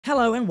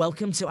Hello and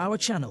welcome to our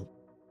channel.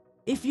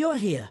 If you're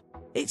here,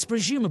 it's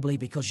presumably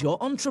because your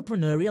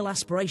entrepreneurial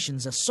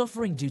aspirations are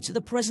suffering due to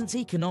the present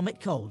economic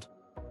cold.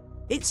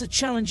 It's a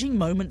challenging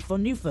moment for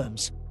new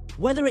firms,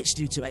 whether it's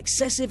due to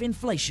excessive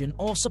inflation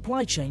or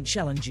supply chain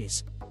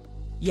challenges.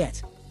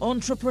 Yet,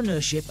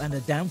 entrepreneurship and a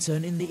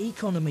downturn in the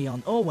economy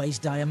aren't always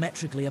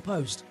diametrically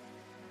opposed.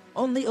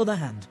 On the other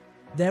hand,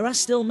 there are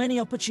still many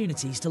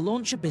opportunities to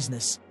launch a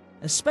business,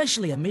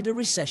 especially amid a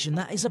recession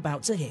that is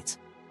about to hit.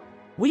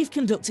 We've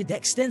conducted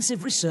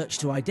extensive research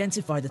to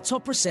identify the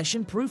top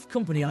recession-proof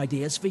company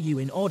ideas for you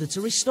in order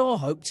to restore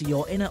hope to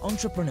your inner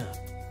entrepreneur.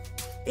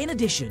 In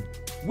addition,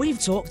 we've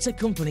talked to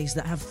companies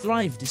that have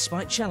thrived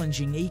despite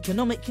challenging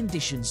economic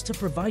conditions to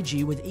provide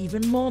you with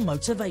even more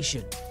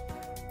motivation.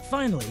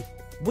 Finally,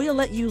 we'll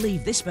let you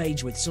leave this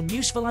page with some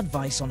useful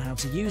advice on how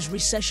to use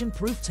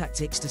recession-proof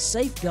tactics to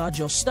safeguard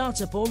your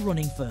startup or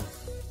running firm.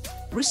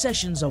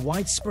 Recessions are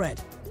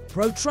widespread,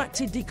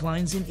 protracted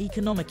declines in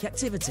economic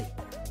activity.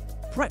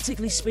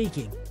 Practically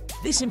speaking,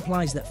 this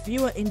implies that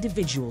fewer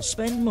individuals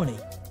spend money,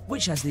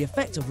 which has the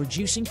effect of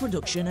reducing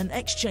production and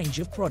exchange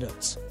of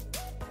products.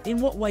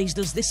 In what ways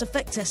does this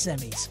affect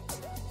SMEs?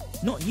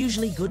 Not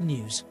usually good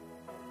news.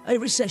 A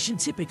recession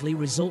typically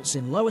results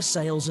in lower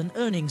sales and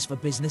earnings for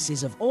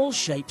businesses of all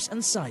shapes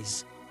and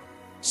sizes.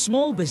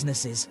 Small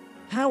businesses,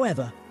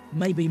 however,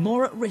 may be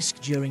more at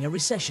risk during a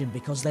recession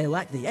because they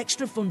lack the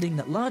extra funding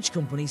that large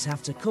companies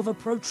have to cover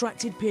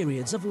protracted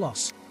periods of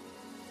loss.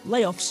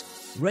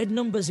 Layoffs, red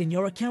numbers in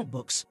your account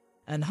books,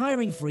 and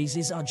hiring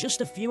freezes are just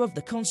a few of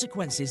the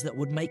consequences that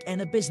would make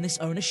any business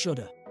owner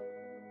shudder.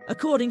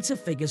 According to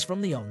figures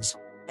from the ONS,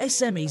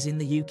 SMEs in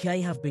the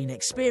UK have been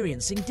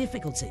experiencing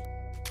difficulty.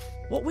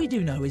 What we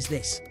do know is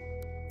this: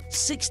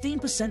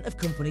 16% of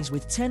companies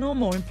with 10 or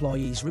more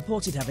employees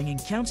reported having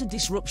encountered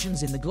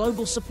disruptions in the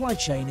global supply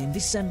chain in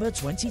December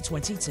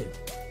 2022.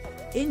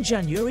 In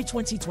January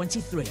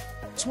 2023,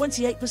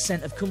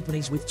 28% of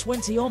companies with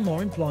 20 or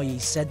more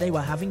employees said they were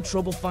having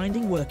trouble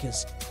finding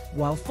workers,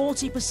 while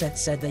 40%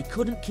 said they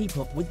couldn't keep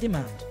up with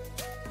demand.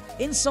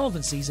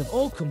 Insolvencies of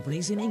all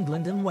companies in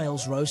England and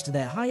Wales rose to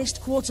their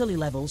highest quarterly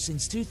level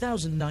since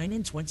 2009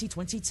 in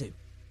 2022.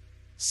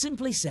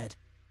 Simply said,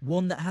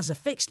 one that has a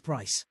fixed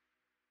price.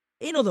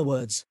 In other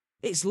words,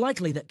 it's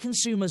likely that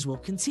consumers will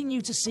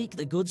continue to seek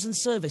the goods and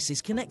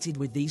services connected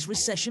with these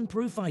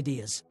recession-proof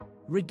ideas,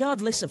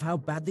 regardless of how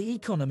bad the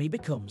economy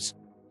becomes.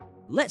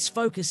 Let's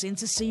focus in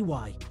to see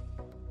why.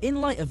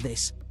 In light of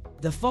this,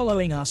 the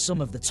following are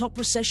some of the top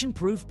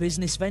recession-proof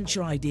business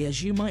venture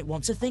ideas you might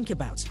want to think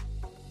about.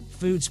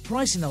 Food's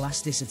price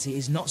inelasticity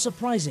is not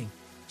surprising,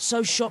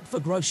 so shop for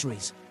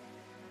groceries.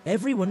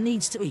 Everyone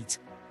needs to eat,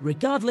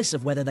 regardless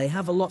of whether they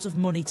have a lot of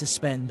money to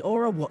spend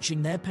or are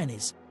watching their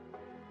pennies.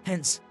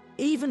 Hence,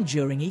 even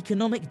during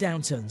economic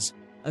downturns,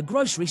 a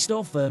grocery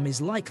store firm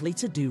is likely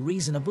to do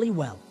reasonably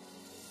well.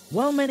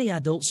 While many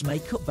adults may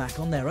cut back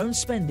on their own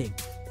spending,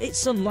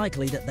 it's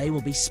unlikely that they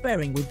will be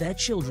sparing with their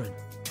children.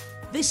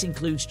 This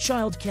includes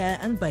childcare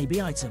and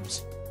baby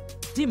items.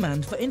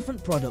 Demand for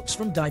infant products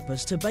from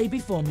diapers to baby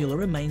formula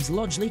remains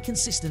largely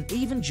consistent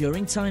even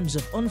during times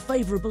of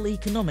unfavorable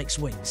economic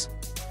swings.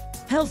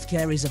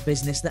 Healthcare is a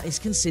business that is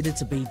considered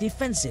to be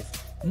defensive,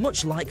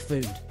 much like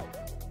food.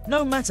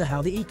 No matter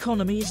how the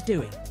economy is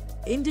doing,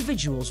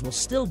 individuals will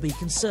still be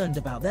concerned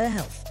about their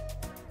health.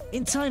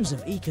 In times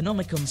of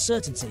economic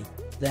uncertainty,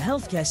 the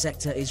healthcare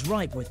sector is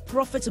ripe with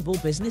profitable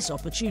business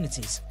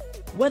opportunities,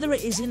 whether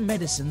it is in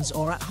medicines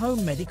or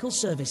at-home medical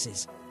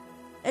services.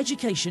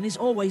 Education is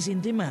always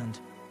in demand,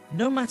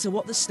 no matter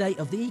what the state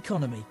of the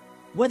economy,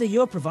 whether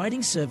you're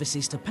providing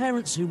services to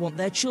parents who want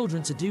their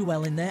children to do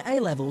well in their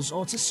A-levels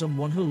or to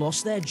someone who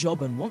lost their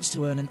job and wants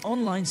to earn an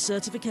online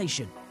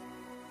certification.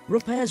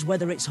 Repairs,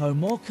 whether it's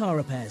home or car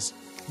repairs,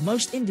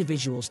 most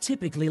individuals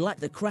typically lack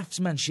the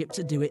craftsmanship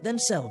to do it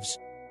themselves.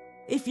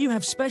 If you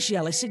have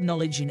specialised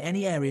knowledge in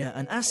any area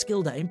and are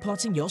skilled at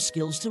imparting your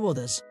skills to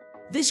others,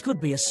 this could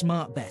be a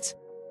smart bet.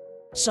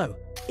 So,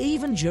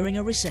 even during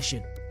a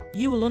recession,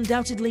 you will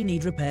undoubtedly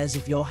need repairs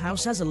if your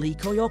house has a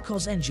leak or your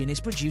car's engine is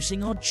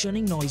producing odd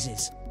churning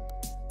noises.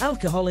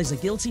 Alcohol is a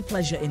guilty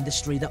pleasure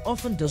industry that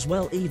often does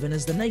well even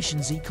as the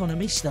nation's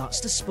economy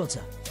starts to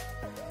sputter.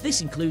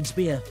 This includes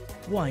beer,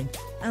 wine,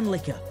 and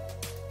liquor.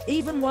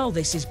 Even while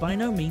this is by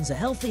no means a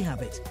healthy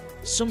habit,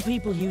 some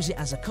people use it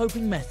as a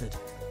coping method.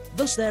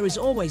 Thus, there is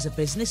always a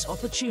business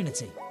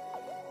opportunity.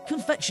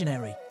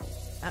 Confectionery.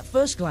 At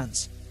first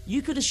glance,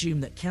 you could assume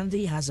that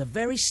candy has a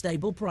very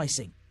stable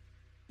pricing.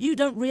 You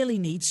don't really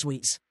need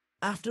sweets,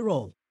 after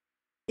all.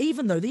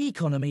 Even though the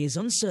economy is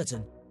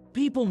uncertain,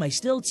 people may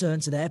still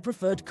turn to their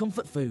preferred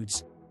comfort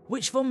foods,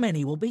 which for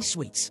many will be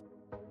sweets.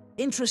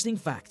 Interesting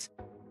fact.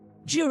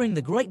 During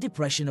the Great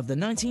Depression of the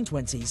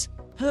 1920s,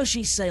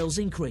 Hershey's sales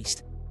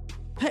increased.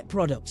 Pet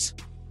products.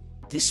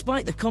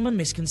 Despite the common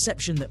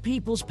misconception that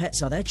people's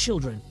pets are their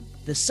children,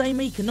 the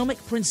same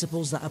economic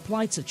principles that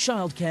apply to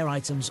childcare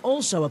items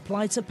also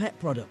apply to pet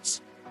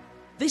products.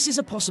 This is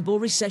a possible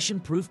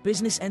recession-proof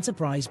business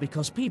enterprise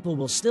because people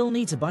will still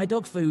need to buy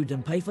dog food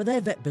and pay for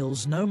their vet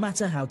bills no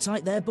matter how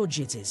tight their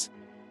budget is.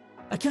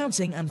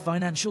 Accounting and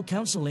financial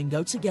counseling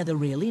go together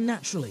really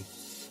naturally.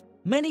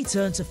 Many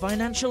turn to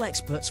financial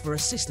experts for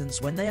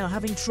assistance when they are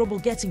having trouble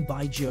getting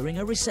by during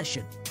a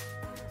recession.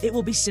 It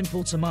will be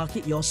simple to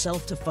market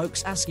yourself to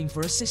folks asking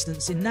for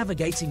assistance in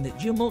navigating the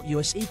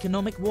tumultuous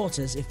economic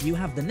waters if you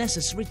have the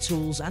necessary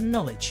tools and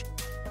knowledge.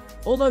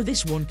 Although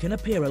this one can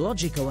appear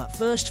illogical at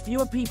first,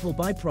 fewer people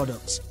buy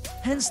products,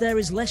 hence there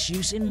is less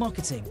use in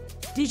marketing.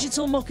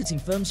 Digital marketing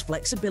firms'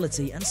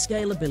 flexibility and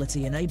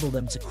scalability enable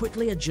them to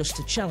quickly adjust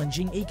to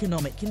challenging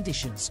economic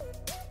conditions.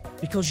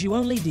 Because you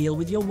only deal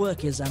with your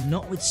workers and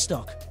not with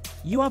stock,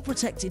 you are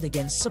protected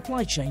against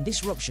supply chain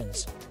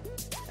disruptions.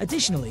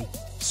 Additionally,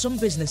 some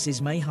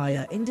businesses may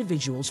hire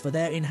individuals for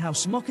their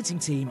in-house marketing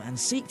team and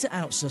seek to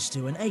outsource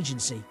to an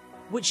agency,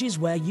 which is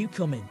where you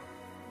come in.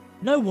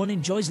 No one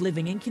enjoys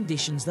living in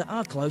conditions that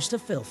are close to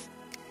filth,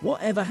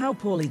 whatever how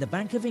poorly the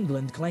Bank of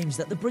England claims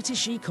that the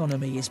British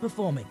economy is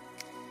performing.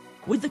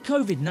 With the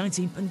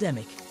COVID-19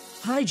 pandemic,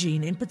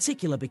 hygiene in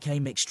particular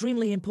became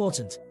extremely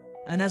important,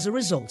 and as a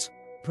result,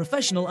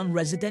 professional and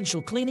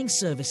residential cleaning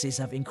services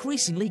have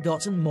increasingly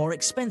gotten more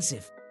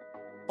expensive.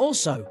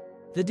 Also,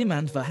 the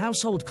demand for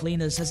household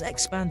cleaners has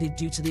expanded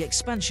due to the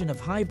expansion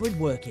of hybrid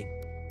working.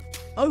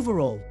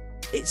 Overall,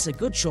 it's a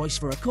good choice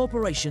for a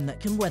corporation that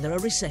can weather a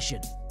recession.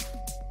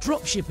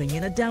 Dropshipping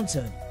in a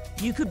downturn.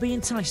 You could be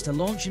enticed to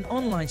launch an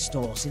online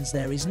store since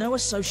there is no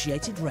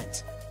associated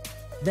rent.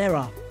 There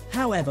are,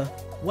 however,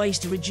 ways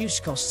to reduce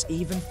costs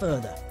even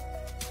further.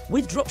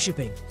 With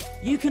dropshipping,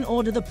 you can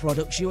order the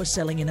products you are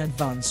selling in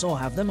advance or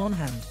have them on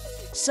hand,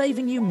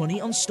 saving you money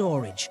on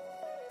storage.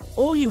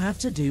 All you have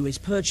to do is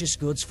purchase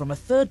goods from a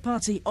third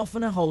party,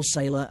 often a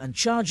wholesaler, and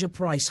charge a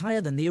price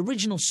higher than the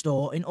original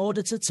store in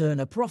order to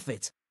turn a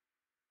profit.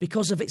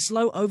 Because of its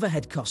low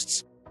overhead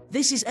costs,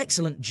 this is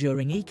excellent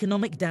during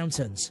economic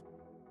downturns.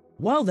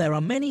 While there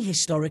are many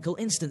historical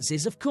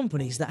instances of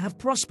companies that have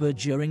prospered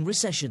during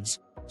recessions,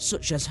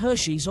 such as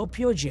Hershey's or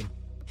Pure Gym,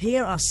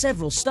 here are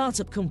several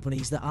startup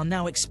companies that are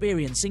now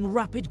experiencing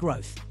rapid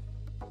growth.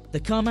 The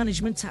car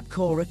management app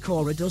Cora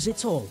does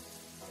it all.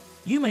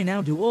 You may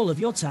now do all of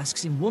your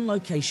tasks in one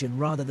location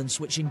rather than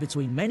switching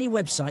between many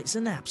websites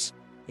and apps,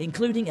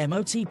 including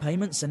MOT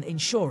payments and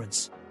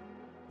insurance.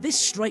 This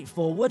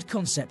straightforward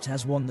concept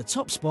has won the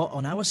top spot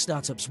on our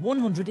Startups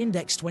 100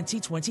 Index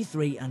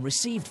 2023 and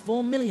received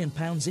 £4 million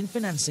in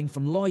financing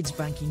from Lloyds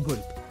Banking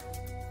Group.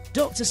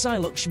 Dr. Sai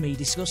Lakshmi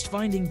discussed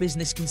finding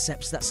business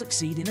concepts that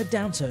succeed in a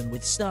downturn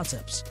with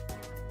startups.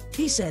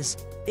 He says,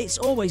 it's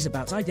always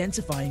about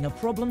identifying a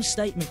problem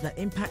statement that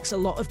impacts a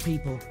lot of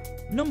people,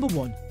 number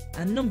one,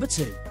 and number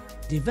two,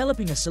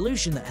 developing a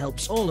solution that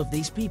helps all of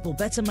these people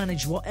better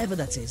manage whatever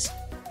that is,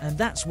 and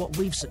that's what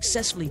we've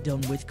successfully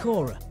done with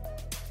Cora.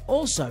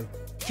 Also,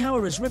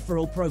 Cora's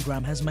referral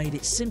program has made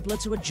it simpler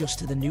to adjust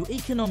to the new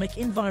economic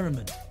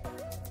environment.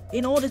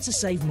 In order to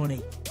save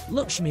money,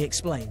 Lakshmi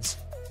explains,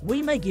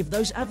 we may give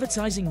those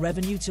advertising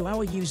revenue to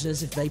our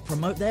users if they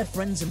promote their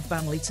friends and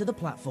family to the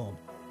platform.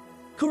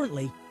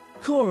 Currently,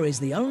 Cora is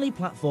the only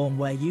platform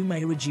where you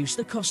may reduce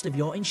the cost of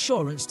your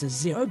insurance to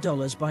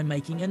 $0 by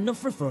making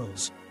enough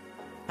referrals.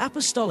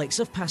 Apostolics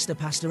of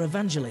Pastor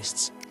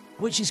Evangelists,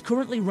 which is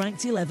currently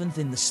ranked 11th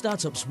in the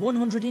Startups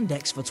 100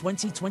 Index for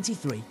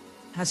 2023,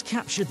 has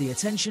captured the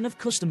attention of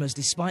customers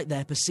despite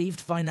their perceived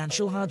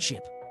financial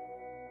hardship.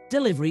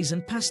 Deliveries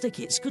and pasta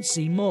kits could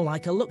seem more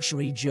like a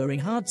luxury during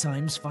hard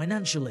times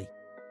financially.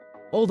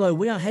 Although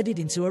we are headed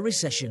into a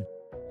recession,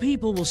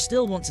 people will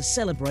still want to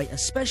celebrate a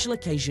special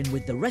occasion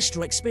with the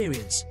restaurant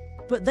experience,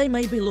 but they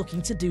may be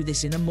looking to do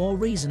this in a more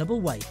reasonable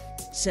way,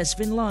 says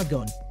Finn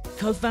Largon,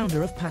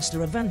 co-founder of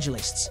Pastor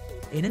Evangelists,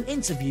 in an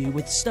interview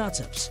with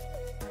Startups.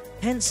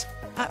 Hence,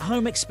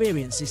 at-home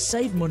experiences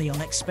save money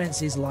on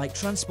expenses like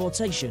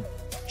transportation,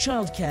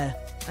 childcare,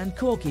 and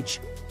corkage,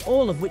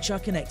 all of which are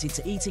connected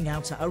to eating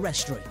out at a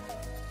restaurant.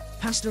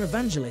 Pastor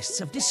Evangelists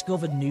have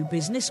discovered new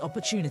business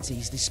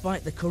opportunities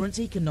despite the current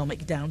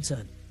economic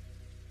downturn.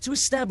 To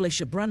establish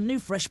a brand new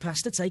fresh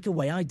pasta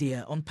takeaway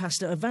idea on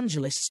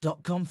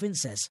pastorevangelists.com, Finn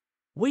says,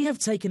 we have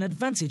taken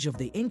advantage of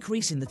the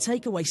increase in the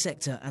takeaway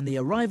sector and the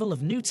arrival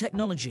of new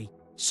technology,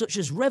 such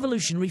as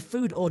revolutionary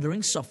food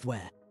ordering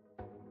software.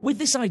 With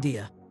this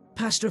idea,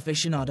 pasta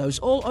aficionados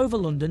all over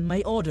London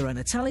may order an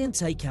Italian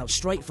takeout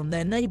straight from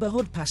their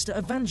neighbourhood Pastor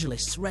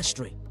Evangelists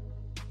restaurant.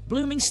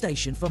 Blooming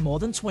Station for more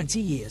than 20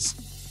 years.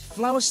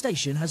 Flower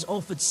Station has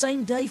offered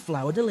same-day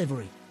flower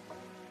delivery.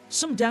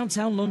 Some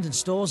downtown London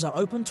stores are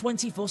open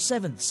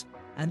 24/7,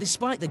 and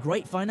despite the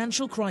great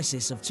financial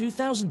crisis of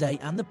 2008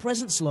 and the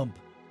present slump,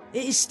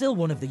 it is still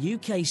one of the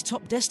UK's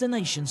top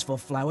destinations for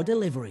flower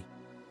delivery.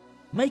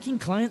 Making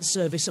client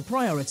service a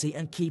priority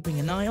and keeping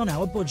an eye on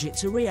our budget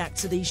to react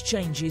to these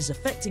changes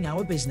affecting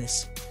our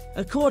business,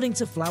 according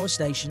to Flower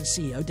Station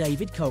CEO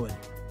David Cohen,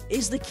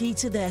 is the key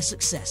to their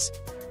success.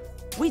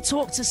 We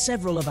talked to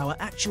several of our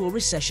actual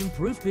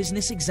recession-proof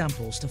business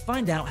examples to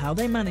find out how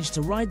they managed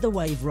to ride the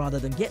wave rather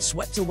than get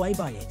swept away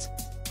by it.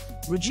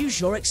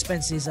 Reduce your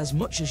expenses as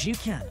much as you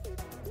can.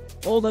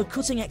 Although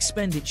cutting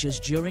expenditures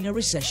during a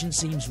recession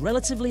seems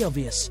relatively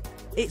obvious,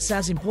 It's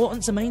as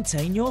important to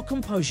maintain your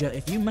composure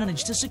if you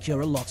manage to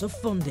secure a lot of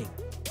funding.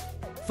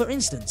 For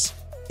instance,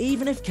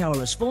 even if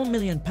Cowra's £4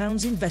 million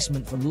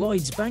investment from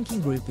Lloyds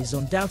Banking Group is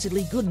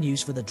undoubtedly good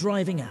news for the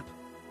driving app,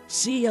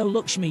 CEO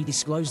Lakshmi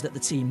disclosed that the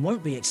team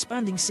won't be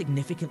expanding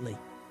significantly.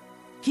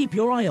 Keep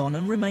your eye on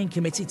and remain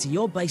committed to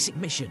your basic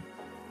mission.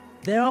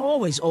 There are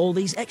always all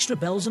these extra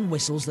bells and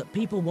whistles that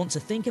people want to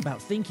think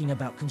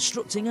about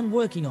constructing and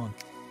working on,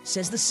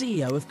 says the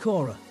CEO of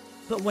Cowra.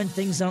 But when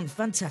things aren't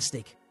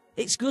fantastic,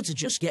 it's good to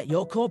just get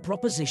your core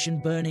proposition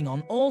burning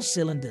on all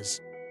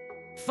cylinders.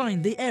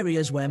 Find the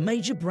areas where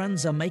major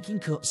brands are making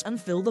cuts and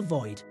fill the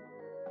void.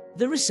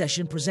 The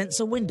recession presents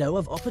a window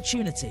of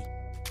opportunity,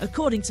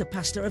 according to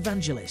pastor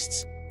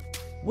evangelists.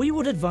 We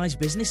would advise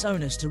business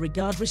owners to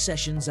regard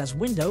recessions as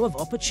window of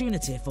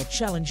opportunity for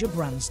challenger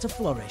brands to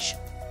flourish.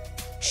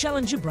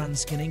 Challenger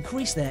brands can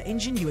increase their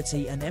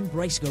ingenuity and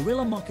embrace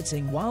guerrilla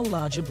marketing while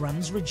larger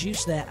brands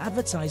reduce their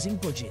advertising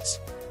budgets.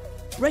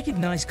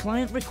 Recognize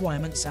client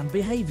requirements and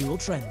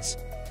behavioral trends.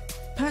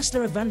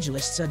 Pastor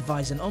evangelists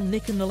advise an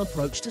omnicanal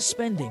approach to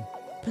spending,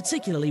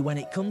 particularly when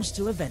it comes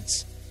to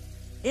events.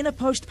 In a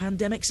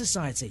post-pandemic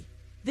society,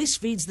 this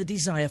feeds the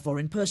desire for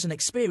in-person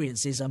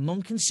experiences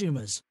among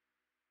consumers.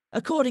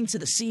 According to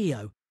the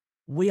CEO,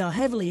 we are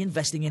heavily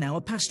investing in our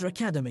Pastor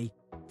Academy,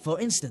 for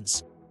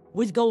instance,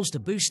 with goals to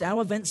boost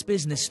our events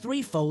business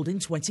threefold in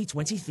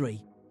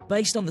 2023,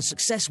 based on the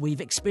success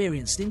we've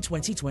experienced in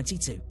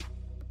 2022.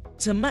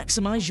 To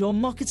maximize your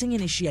marketing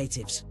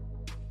initiatives.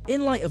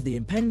 In light of the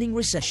impending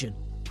recession,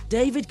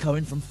 David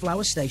Cohen from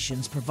Flower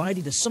Stations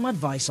provided us some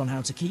advice on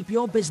how to keep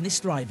your business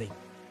thriving.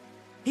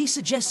 He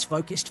suggests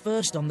focused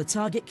first on the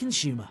target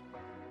consumer.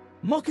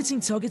 Marketing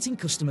targeting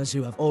customers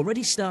who have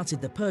already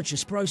started the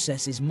purchase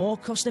process is more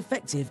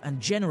cost-effective and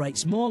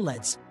generates more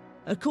leads,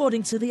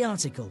 according to the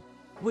article,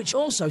 which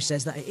also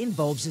says that it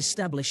involves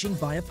establishing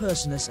buyer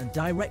personas and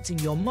directing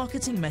your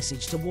marketing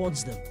message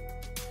towards them.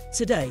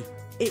 Today,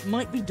 it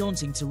might be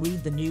daunting to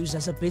read the news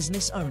as a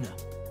business owner.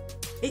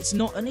 It's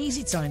not an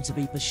easy time to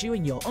be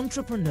pursuing your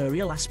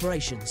entrepreneurial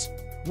aspirations,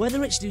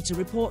 whether it's due to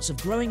reports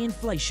of growing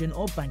inflation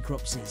or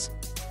bankruptcies.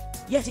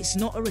 Yet it's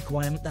not a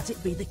requirement that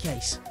it be the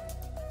case.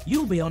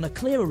 You'll be on a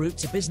clearer route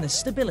to business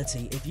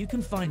stability if you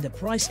can find a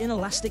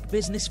price-inelastic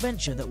business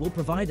venture that will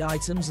provide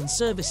items and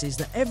services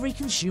that every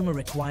consumer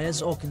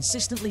requires or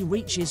consistently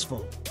reaches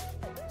for.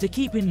 To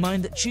keep in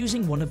mind that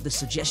choosing one of the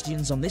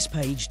suggestions on this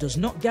page does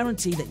not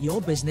guarantee that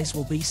your business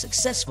will be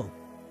successful.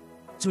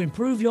 To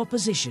improve your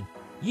position,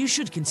 you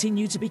should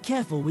continue to be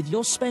careful with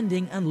your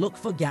spending and look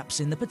for gaps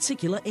in the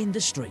particular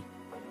industry.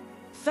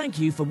 Thank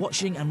you for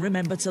watching and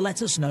remember to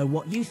let us know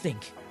what you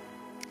think.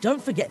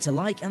 Don't forget to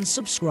like and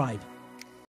subscribe.